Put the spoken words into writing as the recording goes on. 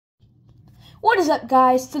What is up,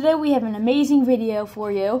 guys? Today we have an amazing video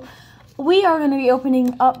for you. We are going to be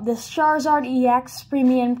opening up this Charizard EX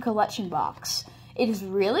Premium Collection Box. It is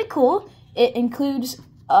really cool. It includes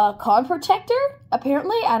a card protector,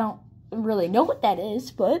 apparently. I don't really know what that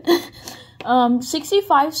is, but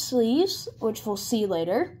 65 sleeves, which we'll see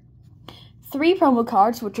later. 3 promo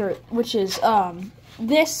cards, which is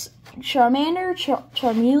this Charmander,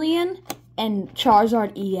 Charmeleon, and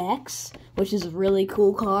Charizard EX, which is a really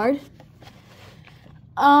cool card.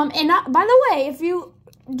 By the way, if you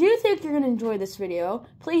do think you're going to enjoy this video,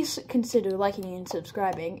 please consider liking and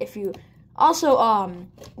subscribing. If you also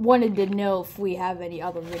wanted to know if we have any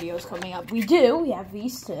other videos coming up, we do. We have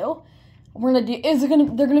these two. They're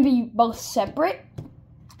gonna be both separate.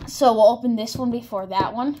 So we'll open this one before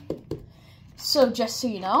that one. So just so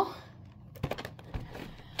you know.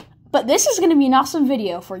 But this is gonna be an awesome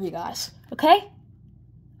video for you guys. Okay?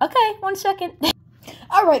 Okay, 1 second.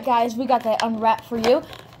 Alright guys, we got that unwrapped for you.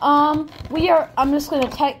 I'm just gonna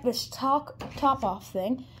take this top off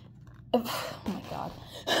thing. Oh my god.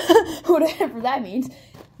 Whatever that means.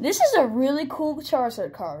 This is a really cool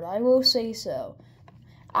Charizard card, I will say so.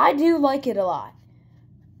 I do like it a lot.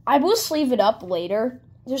 I will sleeve it up later,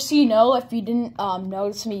 just so you know, if you didn't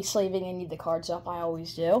notice me sleeving any of the cards up, I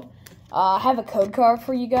always do. I have a code card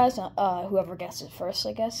for you guys, whoever gets it first,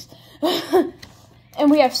 I guess. And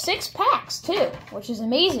we have 6 packs, too, which is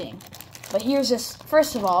amazing. But here's this,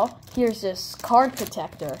 first of all, here's this card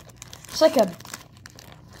protector. It's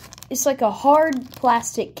like a hard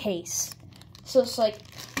plastic case. So it's like,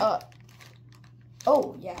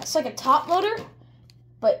 oh yeah, it's like a top loader,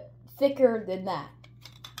 but thicker than that.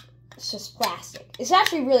 It's just plastic. It's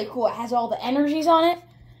actually really cool. It has all the energies on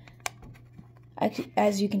it,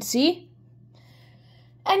 as you can see.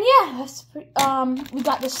 And yeah, that's pretty, we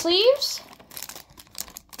got the sleeves,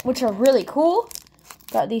 which are really cool.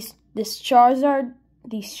 Got these Charizard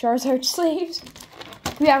sleeves.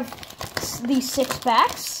 We have these 6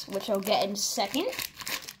 packs, which I'll get in a second.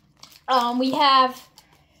 We have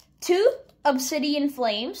 2 Obsidian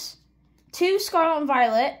Flames, 2 Scarlet and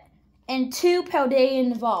Violet, and 2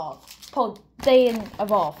 Paldean Evolve.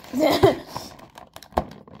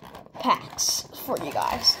 Packs for you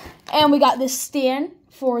guys. And we got this stand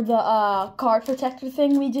for the card protector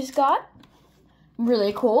thing we just got.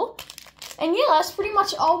 Really cool. And yeah, that's pretty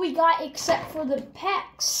much all we got except for the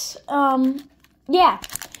packs. Yeah.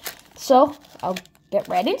 So, I'll get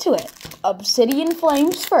right into it. Obsidian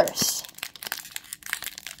Flames first.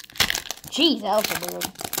 Geez, that was a weird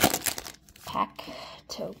pack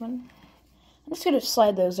to open. I'm just going to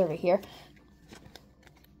slide those over here.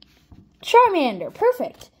 Charmander,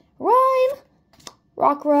 perfect. Rhyme,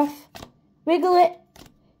 Rockruff, Wiglet,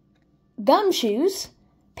 Gumshoes,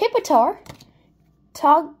 Pipitar,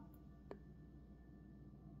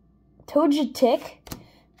 Togetic,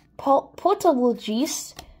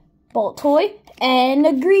 Poltergeist, Boltoy, and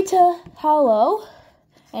Negrita Hollow.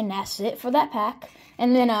 And that's it for that pack.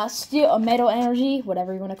 And then a Metal Energy,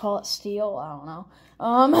 whatever you want to call it, steel, I don't know.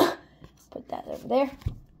 Put that over there.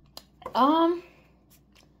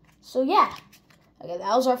 So yeah. Okay,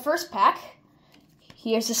 that was our first pack.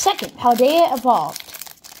 Here's the second, Paldea Evolved.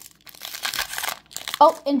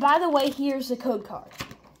 Oh, and by the way, here's the code card.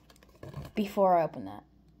 Before I open that.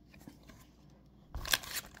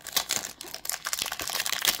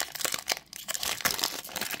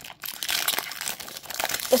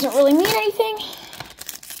 Doesn't really mean anything.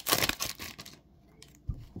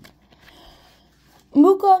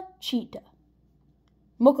 Mokahita.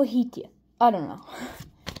 I don't know.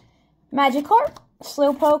 Magikarp,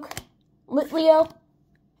 Slowpoke, Litleo,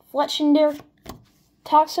 Fletchinder,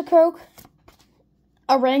 Toxicroak,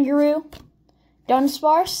 Oranguru,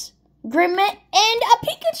 Dunsparce, Grimmet, and a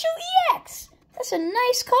Pikachu EX. That's a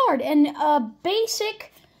nice card. And a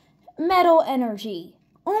basic Metal Energy.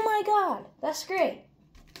 Oh my god, that's great.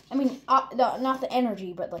 I mean, not the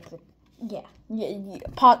energy, but like the, yeah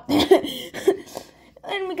pot.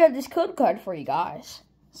 And we got this code card for you guys,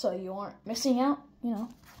 so you aren't missing out, you know.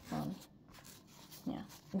 Yeah.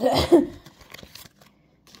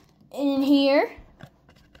 In here,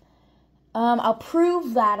 I'll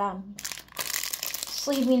prove that I'm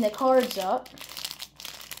sleeving the cards up.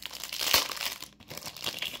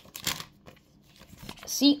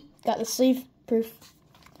 See, got the sleeve proof.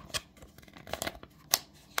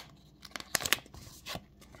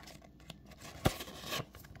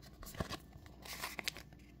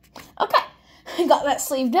 Got that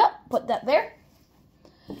sleeved up, put that there.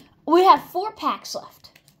 We have 4 packs left.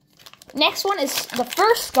 Next one is the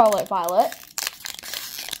first Scarlet Violet.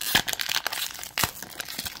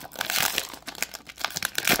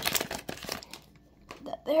 Put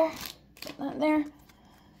that there. Put that there.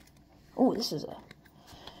 Oh, this is a...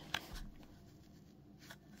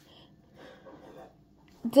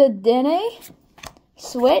 Dedenne,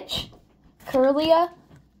 Switch, Curlia,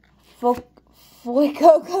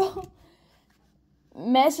 Fuecoco,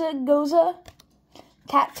 Mesagoza,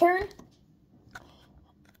 Catturn,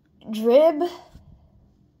 Driftbloom?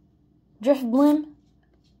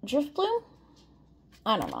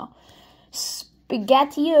 I don't know.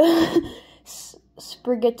 Spaghetti?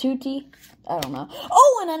 I don't know.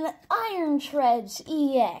 Oh, and an Iron Shreds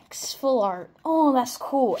EX full art. Oh, that's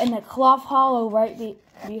cool. And the cloth hollow right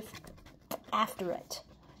after it.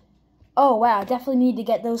 Oh, wow. Definitely need to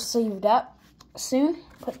get those sleeved up soon.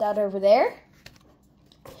 Put that over there.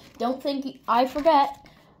 Don't think I forget.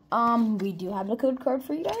 We do have the code card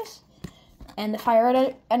for you guys. And the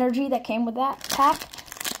fire energy that came with that pack.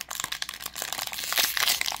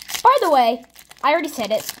 By the way, I already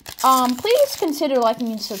said it. Please consider liking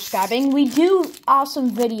and subscribing. We do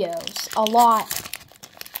awesome videos. A lot.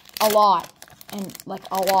 And, like,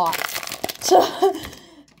 a lot. So,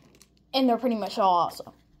 and they're pretty much all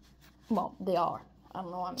awesome. Well, they are. I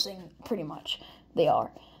don't know why I'm saying pretty much. They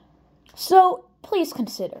are. So, please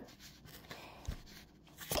consider.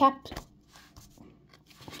 Capsicum.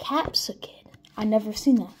 I never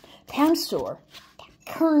seen that. Town Store.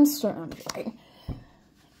 Kern Store. I'm joking.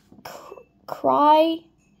 Cryogonal.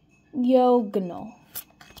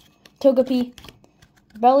 Togepi.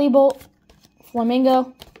 Bellybolt.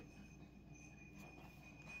 Flamingo.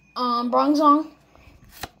 Bronzong.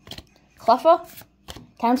 Cleffa.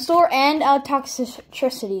 Town Store. And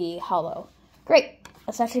Toxicity Hollow. Great.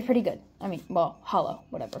 That's actually pretty good. I mean, well, hollow.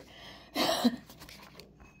 Whatever.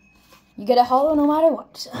 You get a hollow no matter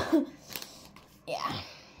what. Yeah.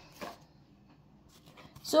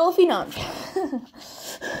 So if you know.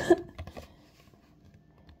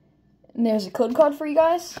 And there's a code card for you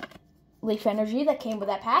guys. Leaf Energy that came with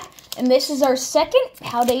that pack. And this is our second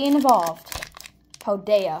Paldean evolved.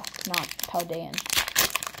 Paldea, not Paldean.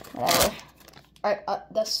 Whatever.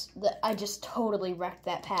 I just totally wrecked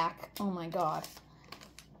that pack. Oh my god.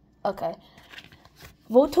 Okay.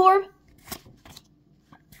 Voltorb.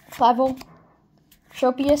 Flavel.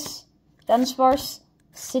 Tropius. Dunsparce.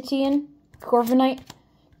 Citian. Corviknight.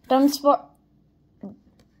 Dunsparce.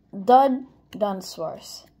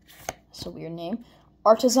 Dunsparce. That's a weird name.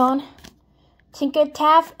 Artisan.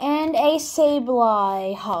 Tinkataff. And a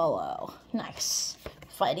Sableye Hollow. Nice.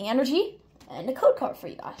 Fighting Energy. And a code card for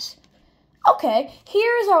you guys. Okay,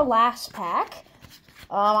 here's our last pack.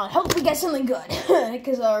 I hope we get something good.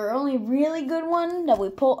 Because our only really good one that we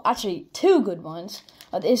pull, actually two good ones,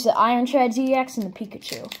 is the Iron Shreds EX and the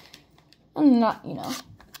Pikachu. And not, you know.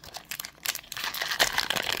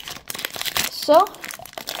 So,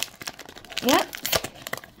 yep.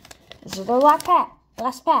 This is our last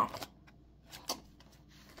pack.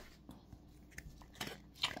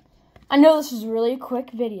 I know this is a really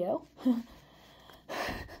quick video.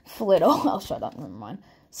 Flittle. I'll shut up. Never mind.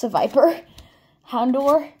 Seviper.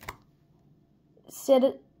 Houndour.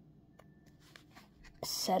 Settle.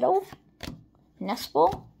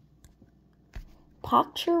 Nespel.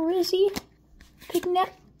 Pachirizi.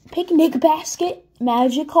 Picnic Basket.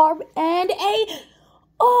 Magikarp. And a...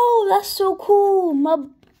 Oh, that's so cool.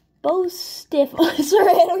 Mabostiff.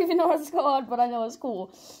 Sorry, I don't even know what it's called, but I know it's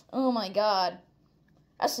cool. Oh my god.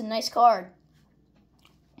 That's a nice card.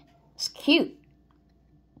 It's cute.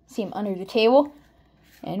 See him under the table.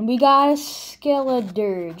 And we got a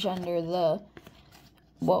Skeledirge under the,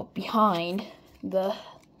 well, behind the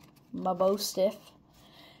Mabostiff.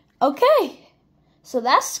 Okay. So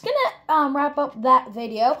that's gonna wrap up that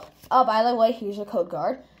video. Oh, by the way, here's a code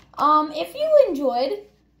card. If you enjoyed,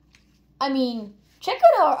 I mean, check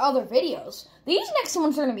out our other videos. These next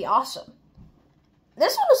ones are gonna be awesome.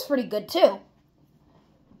 This one was pretty good too.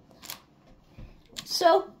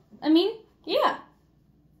 So, I mean, yeah.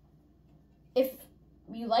 If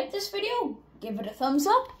you like this video, give it a thumbs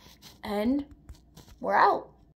up, and we're out.